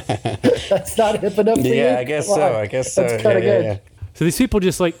think That's not hip enough for you? Yeah, I guess so. I guess so. That's kind of good. Yeah. So these people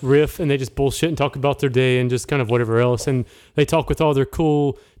just like riff and they just bullshit and talk about their day and just kind of whatever else. And they talk with all their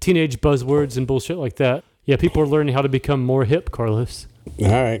cool teenage buzzwords and bullshit like that. Yeah, people are learning how to become more hip, Carlos. All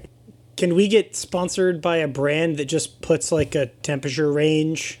right. Can we get sponsored by a brand that just puts like a temperature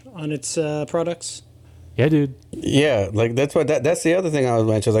range on its products? Yeah, dude. Yeah, like that's the other thing I was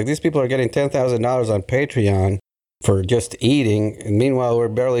mentioning. Like these people are getting $10,000 on Patreon for just eating, and meanwhile we're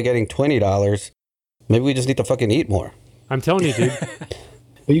barely getting $20. Maybe we just need to fucking eat more. I'm telling you, dude.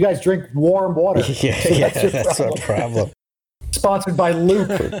 But you guys drink warm water. Yeah, that's our problem. Sponsored by Loop.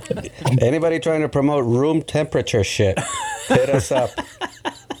 Anybody trying to promote room temperature shit, hit us up.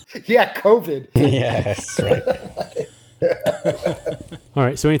 Yeah, COVID. Yes, right. All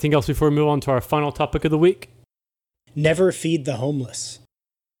right, so anything else before we move on to our final topic of the week? Never feed the homeless.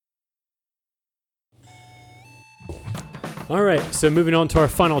 All right, so moving on to our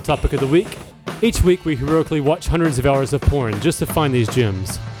final topic of the week. Each week we heroically watch hundreds of hours of porn just to find these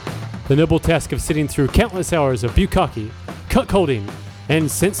gems. The noble task of sitting through countless hours of bukkake, cuckolding, and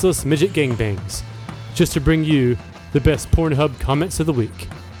senseless midget gangbangs, just to bring you the best Pornhub comments of the week.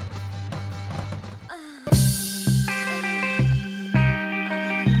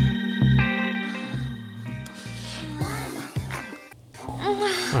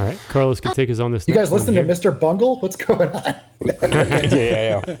 All right, Carlos can take us on this. You next guys listen one to here. Mr. Bungle? What's going on?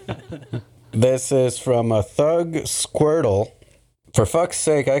 Yeah. This is from a Thug Squirtle. For fuck's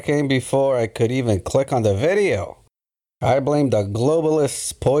sake, I came before I could even click on the video. I blame the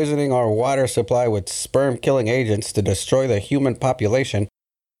globalists poisoning our water supply with sperm-killing agents to destroy the human population,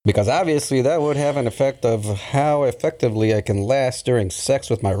 because obviously that would have an effect of how effectively I can last during sex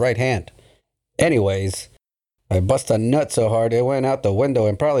with my right hand. Anyways, I bust a nut so hard it went out the window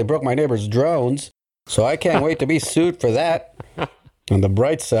and probably broke my neighbor's drones, so I can't wait to be sued for that. On the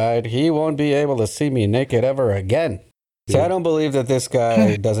bright side, he won't be able to see me naked ever again. So I don't believe that this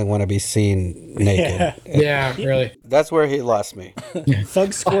guy doesn't want to be seen naked. Yeah, really. That's where he lost me. Thug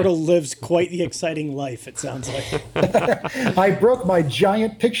Squirtle lives quite the exciting life, it sounds like. I broke my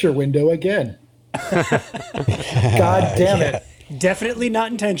giant picture window again. God damn it. Definitely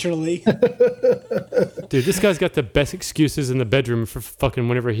not intentionally. Dude, this guy's got the best excuses in the bedroom for fucking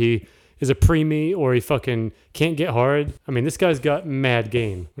whenever he is a preemie or he fucking can't get hard. I mean, this guy's got mad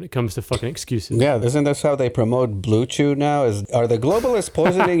game when it comes to fucking excuses. Yeah, isn't this how they promote Blue Chew now? Are the globalists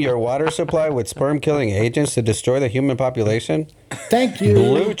poisoning your water supply with sperm-killing agents to destroy the human population? Thank you.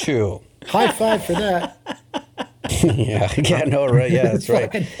 Blue Chew. High five for that. Yeah, no, right. Yeah, that's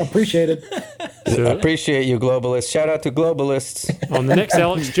right. Appreciate it. So, Appreciate you, globalists. Shout out to globalists. on the next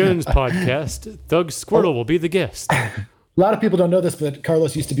Alex Jones podcast, Thug Squirtle will be the guest. A lot of people don't know this, but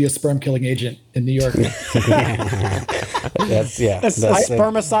Carlos used to be a sperm killing agent in New York. That's A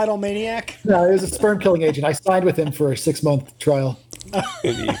spermicidal maniac? No, he was a sperm killing agent. I signed with him for a 6-month trial.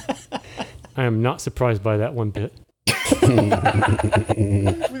 I am not surprised by that one bit.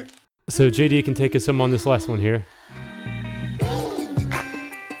 So JD can take us home on this last one here.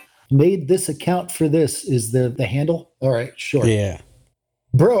 Made this account for this is the handle. All right, sure. Yeah.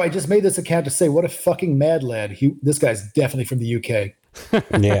 Bro, I just made this account to say what a fucking mad lad. This guy's definitely from the UK.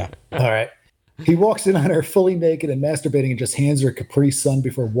 Yeah. All right. He walks in on her fully naked and masturbating and just hands her a Capri Sun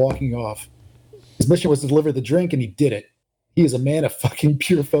before walking off. His mission was to deliver the drink, and he did it. He is a man of fucking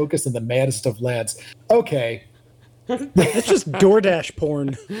pure focus and the maddest of lads. Okay. That's just DoorDash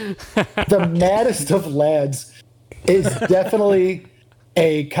porn. The maddest of lads is definitely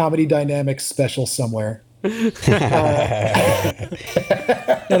a Comedy Dynamics special somewhere. No,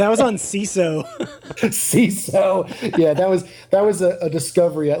 that was on CISO. CISO. Yeah, that was a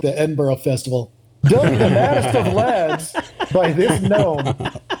discovery at the Edinburgh Festival. Dubbed the maddest of lads by this gnome.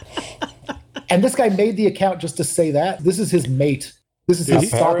 And this guy made the account just to say that. This is his mate. This is his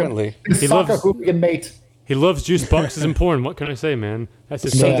soccer hooligan mate. He loves juice boxes and porn. What can I say, man? That's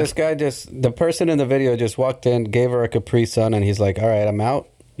his thing. This guy the person in the video just walked in, gave her a Capri Sun, and he's like, all right, I'm out.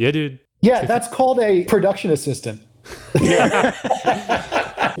 Yeah, dude. Yeah, that's called a production assistant. Yeah,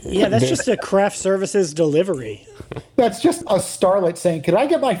 that's just a craft services delivery. That's just a starlet saying, "Can I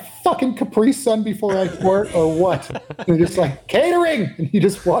get my fucking Capri Sun before I work or what?" And just like, catering! And he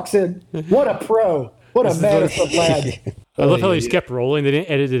just walks in. What a pro. What a maddest of lads. I love how they just kept rolling. They didn't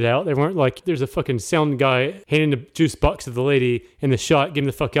edit it out. They weren't like, there's a fucking sound guy handing the juice box to the lady in the shot, getting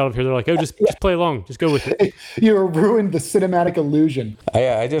the fuck out of here. They're like, oh, just play along. Just go with it. You ruined the cinematic illusion.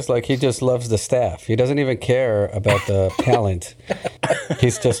 I just like, he just loves the staff. He doesn't even care about the talent.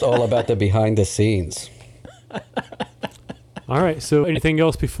 He's just all about the behind the scenes. All right. So anything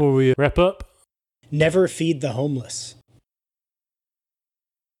else before we wrap up? Never feed the homeless.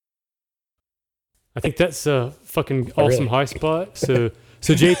 I think that's a fucking awesome high spot. So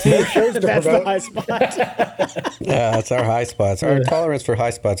JT, that's the high spot. Yeah, that's our high spots. Our tolerance for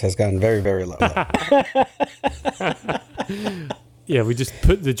high spots has gotten very, very low. Yeah, we just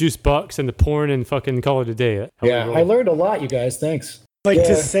put the juice box and the porn and fucking call it a day. Yeah, I learned a lot, you guys. Thanks.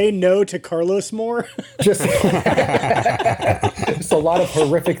 To say no to Carlos more? Just a lot of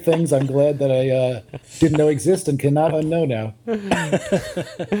horrific things I'm glad that I didn't know exist and cannot unknow now.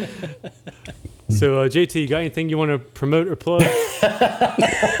 So, JT, you got anything you want to promote or plug?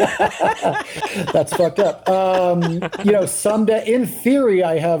 That's fucked up. Someday, in theory,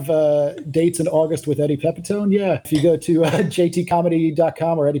 I have dates in August with Eddie Pepitone. Yeah, if you go to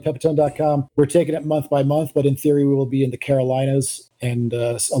jtcomedy.com or eddiepepitone.com, we're taking it month by month, but in theory, we will be in the Carolinas and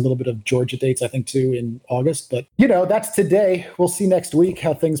a little bit of Georgia dates, I think, too, in August. But, that's today. We'll see next week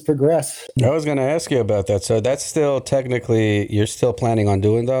how things progress. I was going to ask you about that. So that's still technically, you're still planning on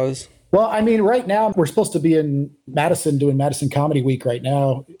doing those? Well, I mean, right now, we're supposed to be in Madison doing Madison Comedy Week right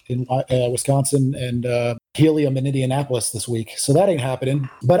now in Wisconsin and Helium in Indianapolis this week. So that ain't happening.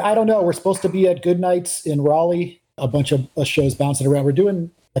 But I don't know. We're supposed to be at Good Nights in Raleigh, a bunch of shows bouncing around.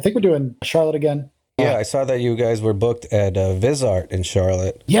 I think we're doing Charlotte again. Yeah, I saw that you guys were booked at VisArt in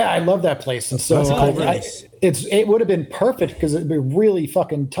Charlotte. Yeah, I love that place. And so it would have been perfect because it'd be really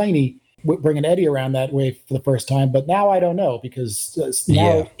fucking tiny. bringing Eddie around that way for the first time. But now I don't know, because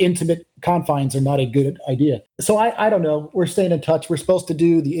now intimate confines are not a good idea. So I don't know. We're staying in touch. We're supposed to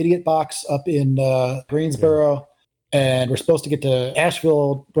do the Idiot Box up in Greensboro, and we're supposed to get to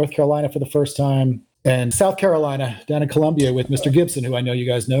Asheville, North Carolina for the first time, and South Carolina down in Columbia with Mr. Gibson, who I know you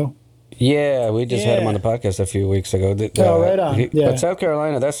guys know. Yeah, we just had him on the podcast a few weeks ago. Right on. But South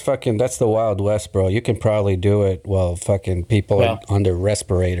Carolina, that's the Wild West, bro. You can probably do it while fucking people are under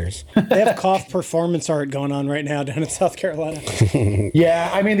respirators. They have cough performance art going on right now down in South Carolina. Yeah,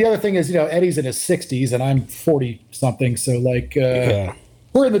 I mean, the other thing is, Eddie's in his 60s and I'm 40-something. So,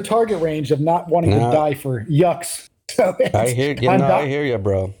 we're in the target range of not wanting to die for yucks. So I hear you,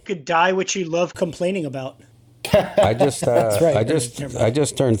 bro. You could die what you love complaining about. I just I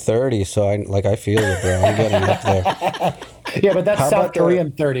just turned 30, so I feel you, bro. I'm getting up there. Yeah, but that's South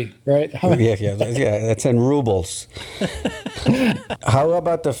Korean 30, right? yeah, that's in rubles. How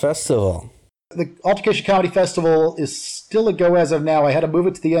about the festival? The Altercation Comedy Festival is still a go as of now. I had to move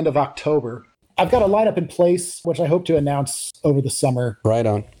it to the end of October. I've got a lineup in place, which I hope to announce over the summer. Right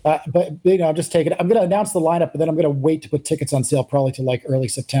on. But I'm just taking. I'm going to announce the lineup, but then I'm going to wait to put tickets on sale probably to early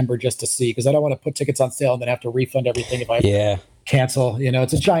September just to see, because I don't want to put tickets on sale and then have to refund everything if I cancel.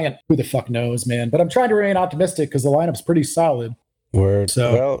 It's a giant who the fuck knows, man. But I'm trying to remain optimistic because the lineup's pretty solid. Word.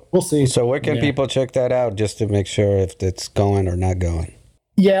 So we'll see. So where can people check that out just to make sure if it's going or not going?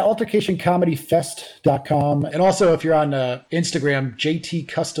 Yeah, altercationcomedyfest.com. And also, if you're on Instagram, JT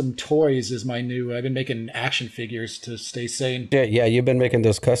Custom Toys is my new... I've been making action figures to stay sane. Yeah, you've been making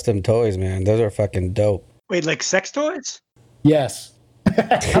those custom toys, man. Those are fucking dope. Wait, like sex toys? Yes.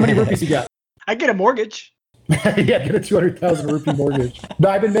 How many rupees you got? I get a mortgage. Yeah, get a 200,000 rupee mortgage. No,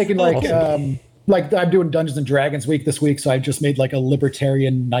 I've been making I'm doing Dungeons and Dragons week this week, so I just made a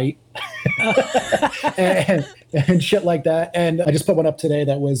libertarian knight and shit like that. And I just put one up today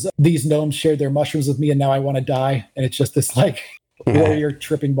that was these gnomes shared their mushrooms with me, and now I want to die. And it's just this warrior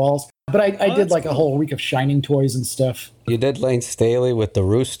tripping balls. But I did a whole week of Shining toys and stuff. You did Lane Staley with the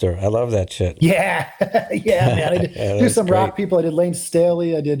rooster. I love that shit. Yeah, man. I did do some great rock people. I did Lane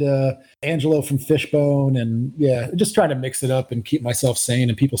Staley. I did Angelo from Fishbone, and just trying to mix it up and keep myself sane.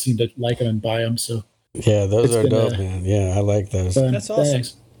 And people seem to like them and buy them. So those are dope, man. Yeah, I like those. That's awesome.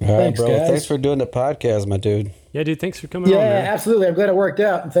 Thanks. All right, bro. Guys. Thanks for doing the podcast, my dude. Yeah, dude. Thanks for coming on. Yeah, absolutely. I'm glad it worked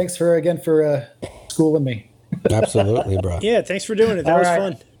out, and thanks for schooling me. Absolutely, bro. Yeah, thanks for doing it. That was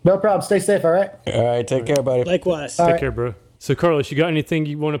fun. No problem. Stay safe, all right? All right, take care, buddy. Likewise. Take care, bro. So, Carlos, you got anything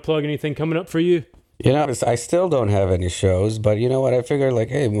you want to plug? Anything coming up for you? I still don't have any shows, but you know what? I figured,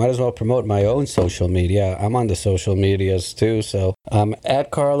 hey, might as well promote my own social media. I'm on the social medias, too, so I'm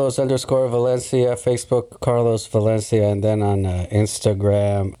at Carlos_Valencia, Facebook, Carlos Valencia, and then on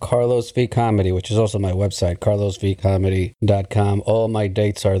Instagram, Carlos V Comedy, which is also my website, carlosvcomedy.com. All my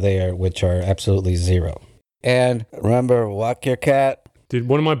dates are there, which are absolutely zero. And remember, walk your cat. Dude,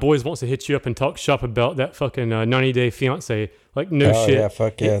 one of my boys wants to hit you up and talk shop about that fucking 90-day fiance. No shit. Yeah,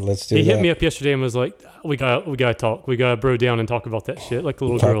 fuck yeah, let's do that. He hit me up yesterday and was like, we gotta talk. We gotta bro down and talk about that shit like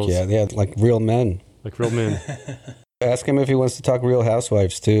little girls. Yeah, like real men. Like real men. Ask him if he wants to talk Real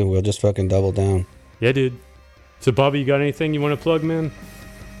Housewives, too. We'll just fucking double down. Yeah, dude. So, Bobby, you got anything you want to plug, man?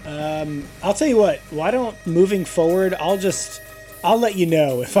 I'll tell you what. Why don't, moving forward, I'll let you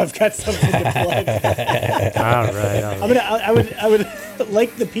know if I've got something to plug. All right. I would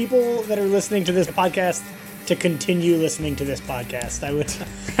like the people that are listening to this podcast to continue listening to this podcast. I'm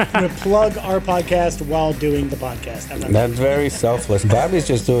going to plug our podcast while doing the podcast. That's very selfless. Bobby's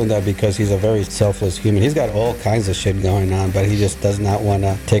just doing that because he's a very selfless human. He's got all kinds of shit going on, but he just does not want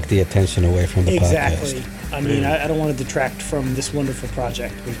to take the attention away from the podcast. Exactly. I mean, I don't want to detract from this wonderful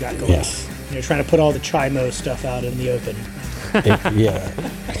project we've got going on. Trying to put all the Chimo stuff out in the open.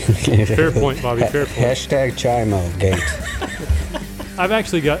 Fair point, Bobby. Fair point. Hashtag Chimo Gate. I've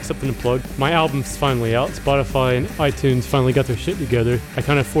actually got something to plug. My album's finally out. Spotify and iTunes finally got their shit together. I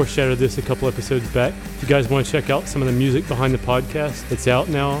kind of foreshadowed this a couple episodes back. If you guys want to check out some of the music behind the podcast, it's out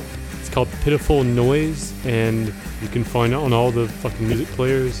now. It's called Pitiful Noise, and you can find it on all the fucking music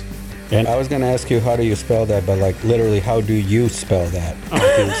players. And I was going to ask you, how do you spell that? But literally, how do you spell that?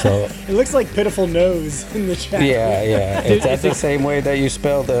 So it looks like Pitiful Nose in the chat. Yeah. Is that the same way that you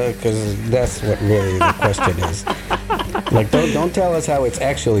spell because that's what really the question is. Don't tell us how it's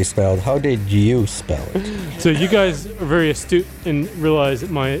actually spelled. How did you spell it? So you guys are very astute and realize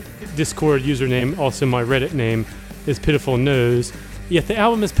that my Discord username, also my Reddit name, is Pitiful Nose. Yet the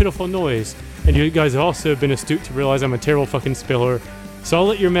album is Pitiful Noise. And you guys have also been astute to realize I'm a terrible fucking speller. So I'll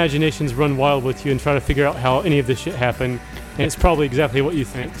let your imaginations run wild with you and try to figure out how any of this shit happened. And it's probably exactly what you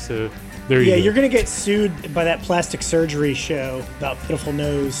think. So There you Yeah, go. you're going to get sued by that plastic surgery show about pitiful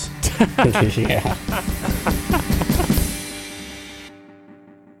nose. Yeah.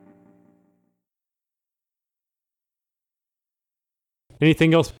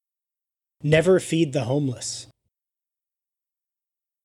 Anything else? Never feed the homeless.